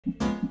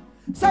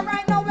So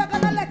right now we're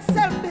gonna let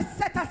self be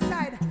set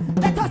aside.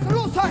 Let us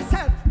lose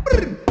ourselves.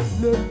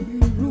 Let me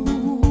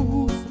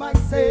lose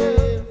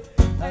myself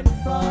and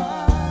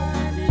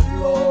find it,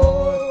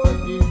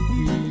 Lord, in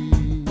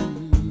thee.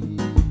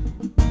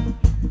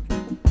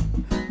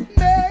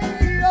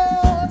 May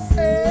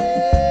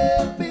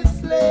yourself be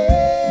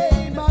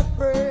slain, my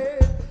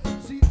friend.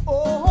 See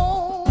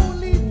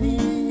only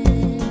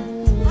thee.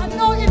 I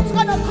know it's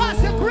gonna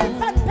cause you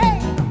grief and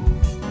pain.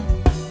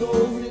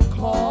 Though it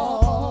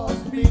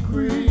cause me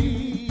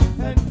grief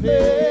and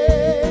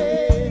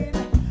pain,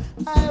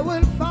 I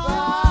will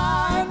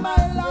find my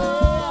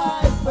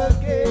life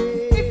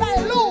again. If I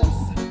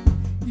lose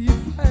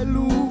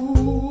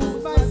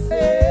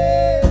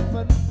myself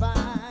and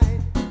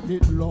find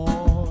it,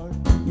 Lord,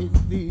 in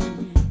thee.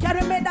 Can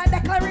we make that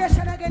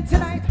declaration again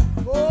tonight?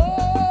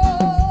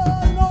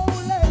 Oh, no,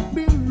 let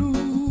me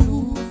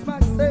lose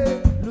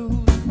myself,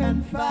 lose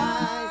and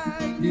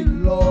find it,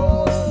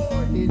 Lord,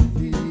 in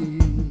thee.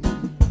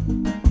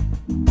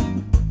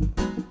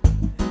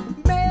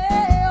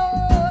 May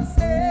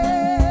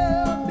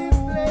yourself be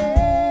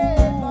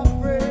slain, my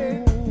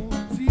friend.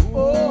 See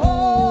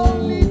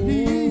only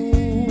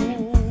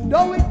thee.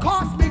 Though it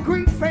cost me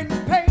grief and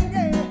pain,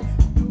 yeah.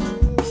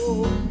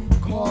 Though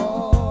it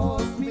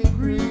cost me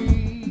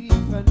grief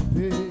and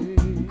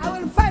pain, I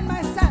will find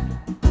myself.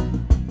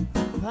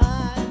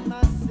 Find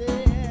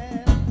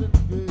myself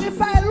again.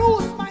 If I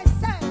lose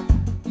myself,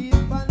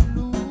 if I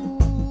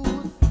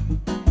lose,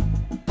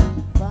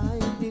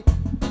 find it,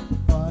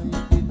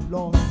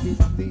 Lord, in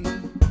thee.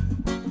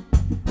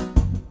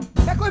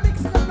 They're going to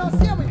mix it up now,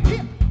 see me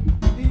here.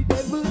 The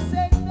devil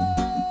said no,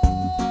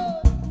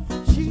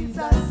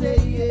 Jesus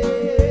said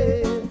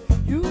yes.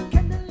 You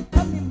can lift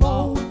up the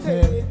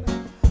mountain,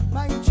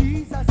 my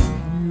Jesus.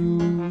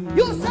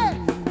 You say,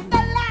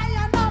 the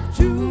Lion of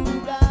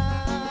Judah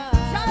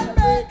shall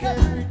make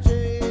every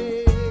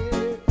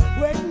chain.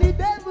 When the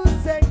devil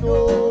said no,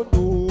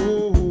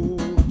 no,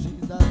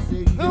 Jesus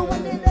said yes.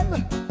 When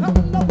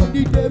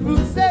the devil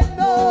said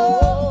no,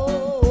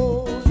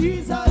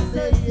 Jesus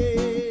said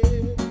yes.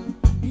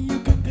 You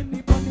can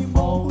climb on the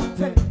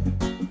mountain,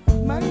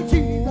 my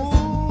Jesus.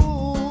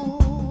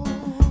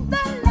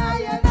 The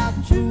Lion of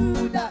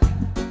Judah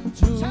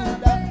shall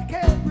break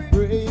every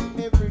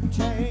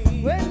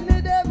chain. When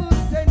the devil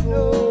said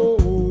no,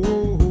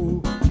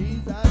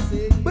 Jesus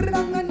said yes. When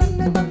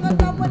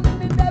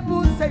the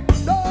devil said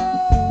no,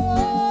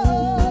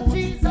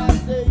 Jesus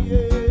said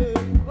yes.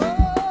 Oh,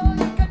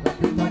 you can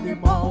climb on the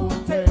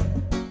mountain,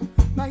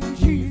 my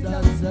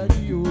Jesus said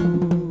you.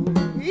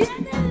 Yeah,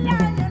 the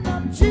Lion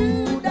of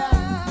Judah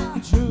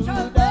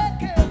shall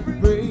break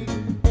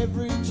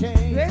every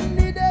chain. When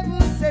the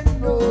devil said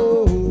no,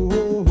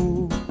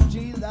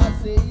 Jesus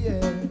said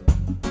yeah.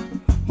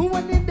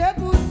 When the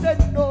devil said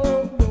no,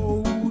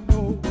 no,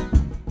 no,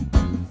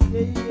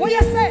 say yeah. What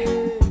you say?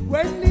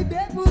 When the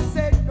devil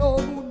said no,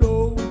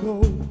 no,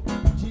 no,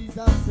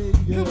 Jesus said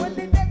yeah. When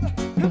the devil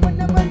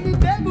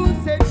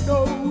said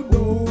no,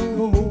 no,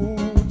 no,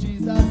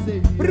 Jesus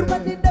said yeah. When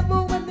the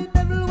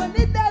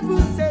devil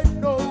said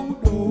no,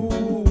 no,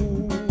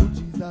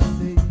 Jesus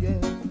said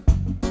yes.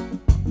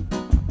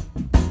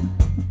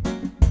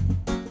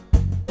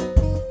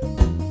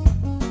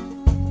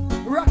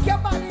 Rock your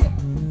body.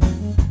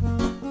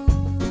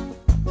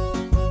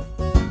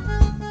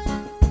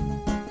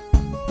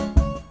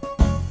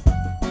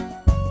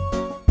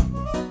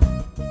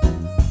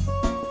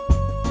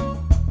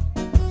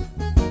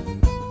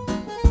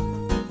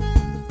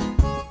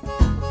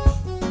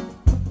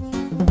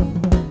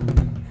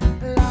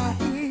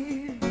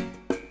 Life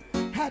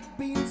had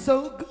been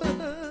so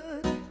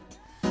good,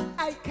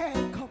 I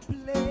can't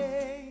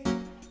complain.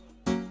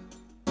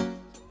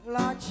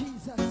 Lord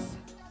Jesus,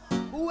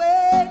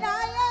 when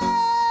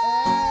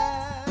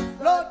I am,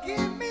 Lord,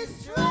 give me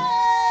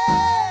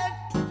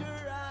strength to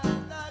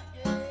rise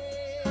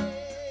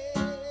again.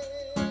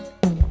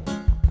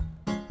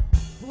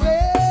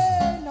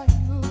 When I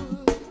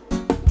look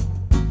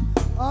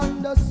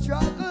on the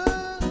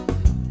struggle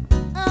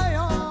I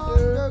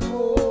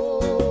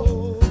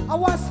undergo, I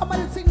want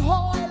somebody to sing,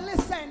 oh, I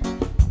listen.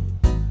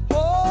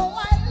 Oh,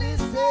 I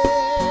listen.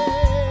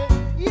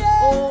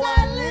 Yes, oh,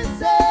 I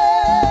listen.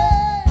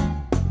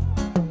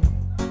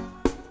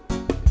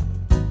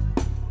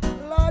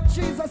 Lord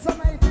Jesus,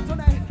 Almighty,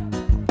 tonight.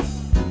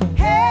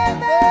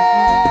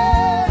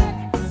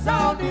 Heaven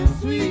sounding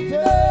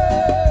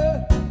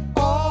sweeter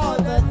all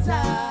the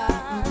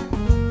time.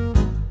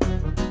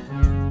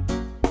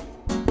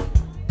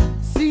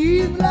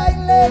 Seems like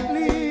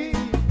lately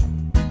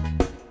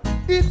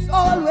it's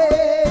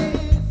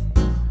always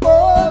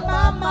on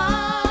my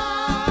mind.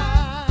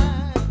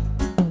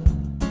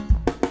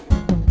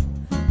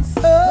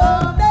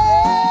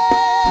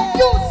 Someday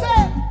you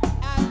say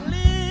I'll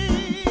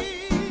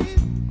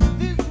leave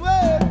this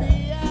world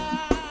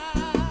behind.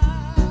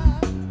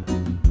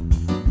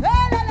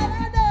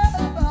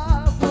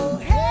 For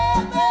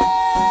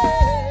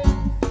heaven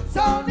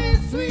sounding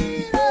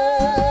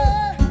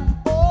sweeter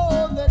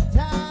all the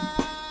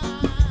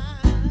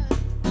time.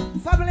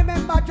 Family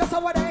member, just a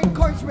word of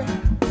encouragement.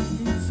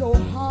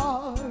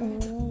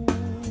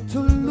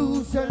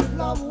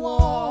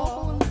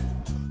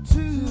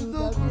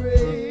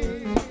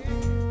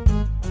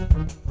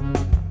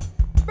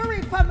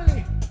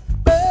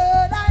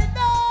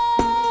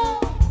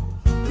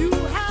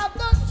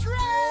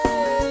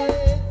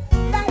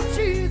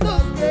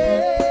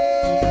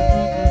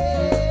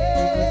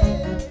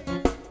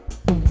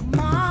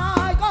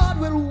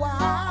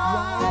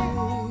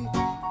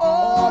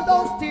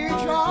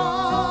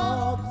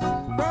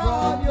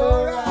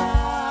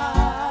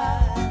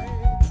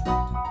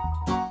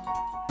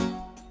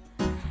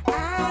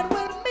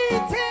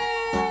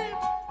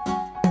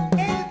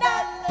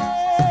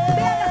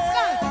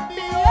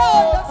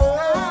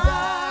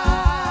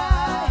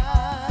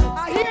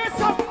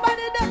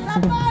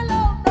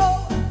 follow, no.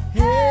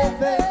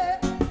 Heaven,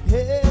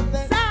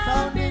 heaven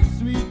sounding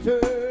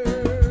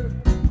sweeter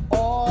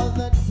all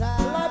the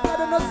time. Lord, that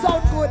don't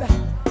sound good.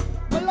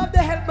 We love the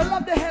help, we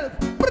love the help.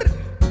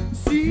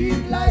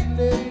 Seems like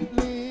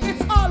lately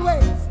It's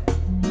always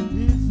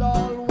it's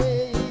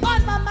always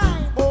on my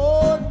mind.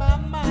 on my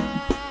mind.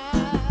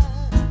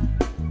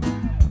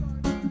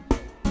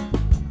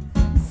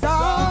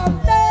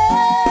 Someday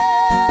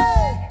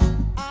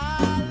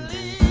I'll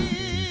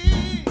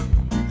leave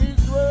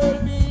this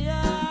world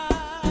behind.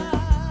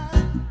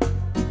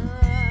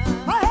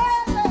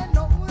 heaven,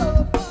 no,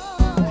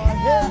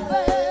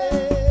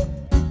 Heaven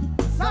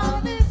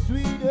sounding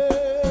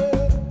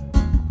sweeter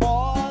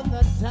all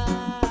the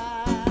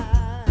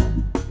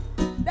time.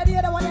 That the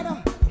other one, you know.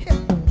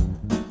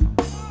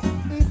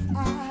 If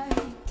I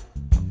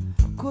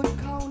could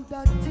count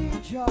the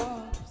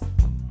teardrops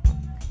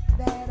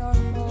that are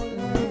falling,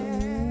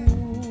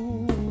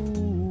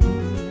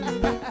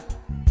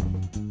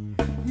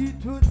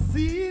 it would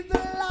see the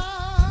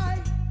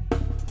light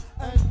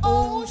An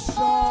ocean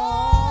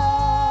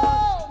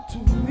to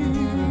me.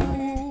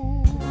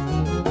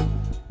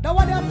 Now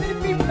what I see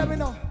people, let me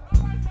know.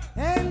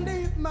 And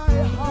if my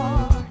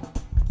heart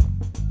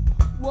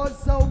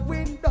was a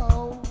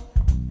window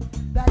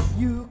that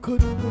you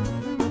could look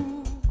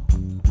through,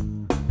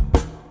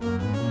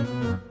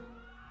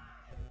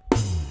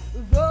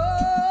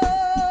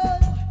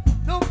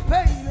 the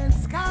pain and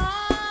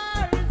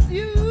scars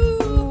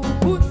you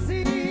would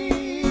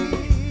see.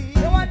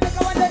 You want to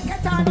go and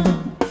get on?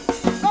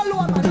 No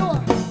lower, man,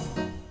 lower.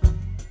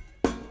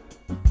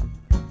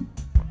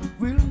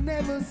 We'll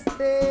never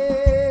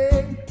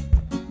stay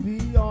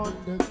beyond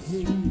the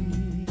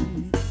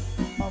gate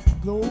of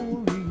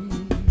glory.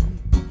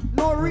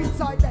 no reach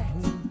like that.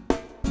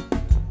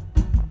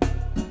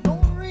 No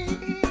reach.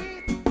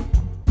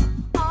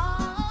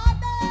 Ah,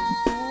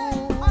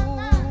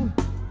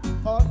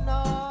 On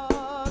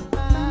not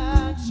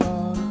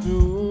mansion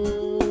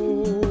too.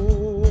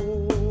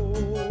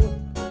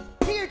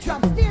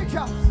 teardrops,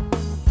 teardrops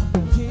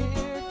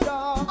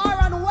Teardrop are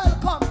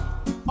unwelcome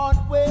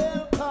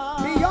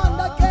unwelcome beyond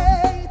the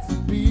gates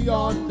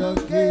beyond the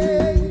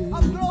gate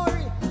of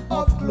glory,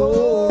 of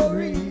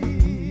glory.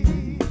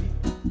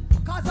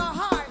 'Cause our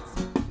hearts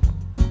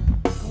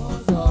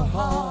 'Cause our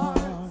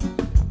hearts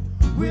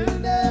will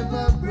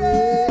never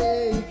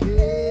break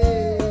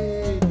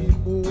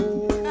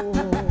anymore.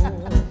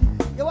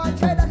 You want to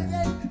try that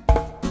again?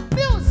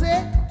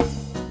 Music.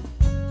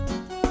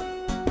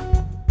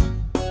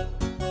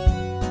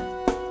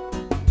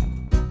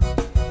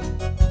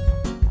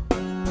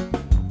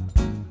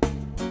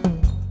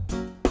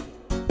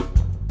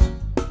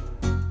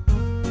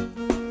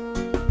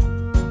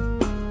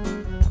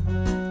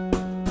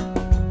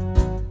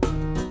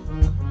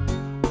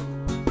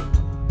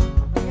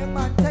 Yeah,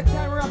 man, take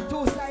time rock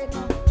two side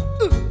now.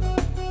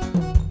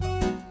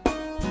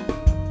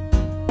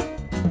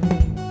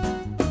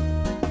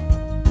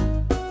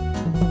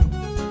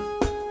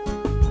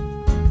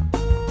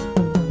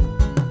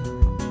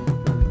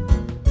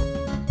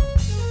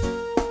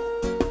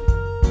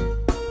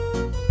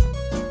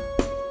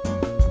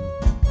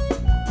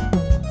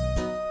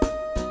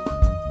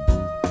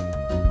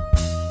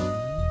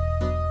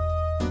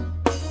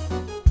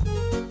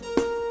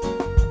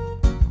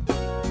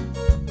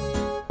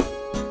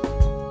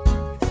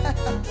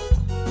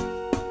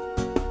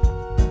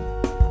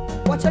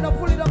 Watch out,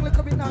 pull it up a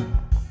little bit now.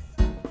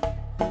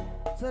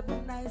 So it'd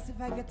be nice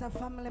if I get a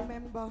family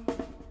member.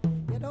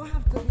 You don't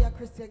have to be a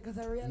Christian, because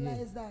I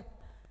realize that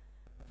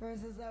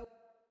verses are